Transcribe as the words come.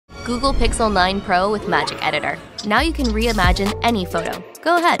Google Pixel 9 Pro with Magic Editor. Now you can reimagine any photo.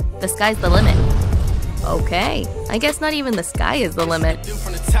 Go ahead, the sky's the limit. Okay, I guess not even the sky is the limit.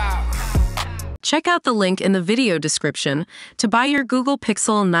 Check out the link in the video description to buy your Google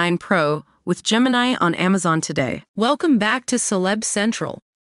Pixel 9 Pro with Gemini on Amazon today. Welcome back to Celeb Central.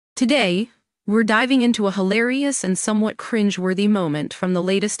 Today, we're diving into a hilarious and somewhat cringe-worthy moment from the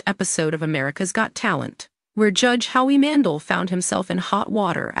latest episode of America's Got Talent, where Judge Howie Mandel found himself in hot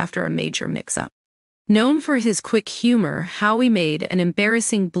water after a major mix-up. Known for his quick humor, Howie made an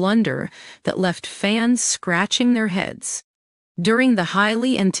embarrassing blunder that left fans scratching their heads. During the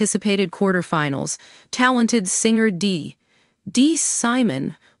highly anticipated quarterfinals, talented singer Dee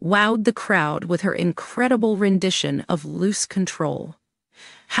Simon wowed the crowd with her incredible rendition of Loose Control.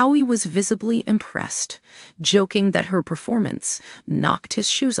 Howie was visibly impressed, joking that her performance knocked his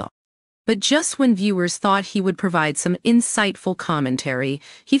shoes off. But just when viewers thought he would provide some insightful commentary,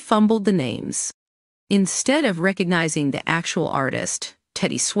 he fumbled the names. Instead of recognizing the actual artist,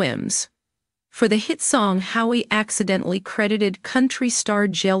 Teddy Swims, for the hit song, Howie accidentally credited country star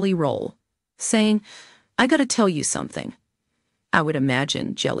Jelly Roll, saying, "I gotta tell you something." I would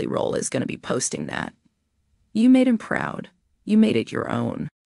imagine Jelly Roll is gonna be posting that. You made him proud. You made it your own.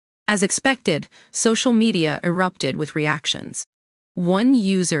 As expected, social media erupted with reactions. One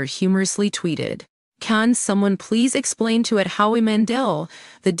user humorously tweeted, "Can someone please explain to Howie Mandel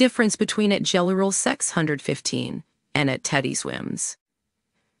the difference between at Jelly Roll Sex 115 and at Teddy Swims?"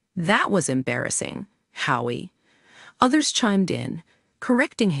 That was embarrassing, Howie. Others chimed in,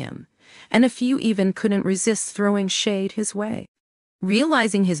 correcting him, and a few even couldn't resist throwing shade his way.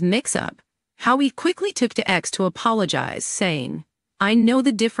 Realizing his mix-up, Howie quickly took to X to apologize, saying, "I know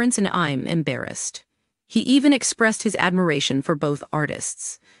the difference and I'm embarrassed." He even expressed his admiration for both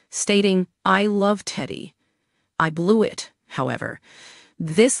artists, stating, "I love Teddy. I blew it, however.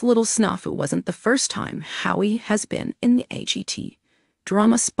 This little snafu wasn't the first time Howie has been in the AGT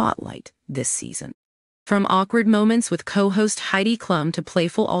drama spotlight this season." From awkward moments with co-host Heidi Klum to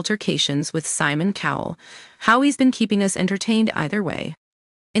playful altercations with Simon Cowell, Howie's been keeping us entertained either way.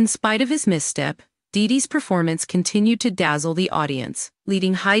 In spite of his misstep, Dee's performance continued to dazzle the audience,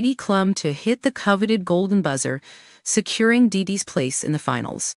 leading Heidi Klum to hit the coveted golden buzzer, securing Dee's place in the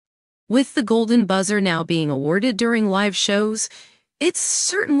finals. With the golden buzzer now being awarded during live shows, it's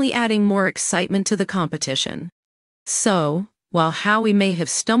certainly adding more excitement to the competition. So, while Howie may have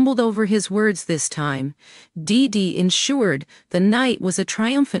stumbled over his words this time, Dee ensured the night was a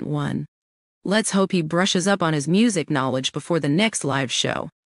triumphant one. Let's hope he brushes up on his music knowledge before the next live show.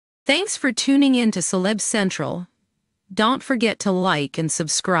 Thanks for tuning in to Celeb Central. Don't forget to like and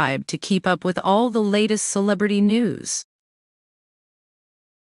subscribe to keep up with all the latest celebrity news.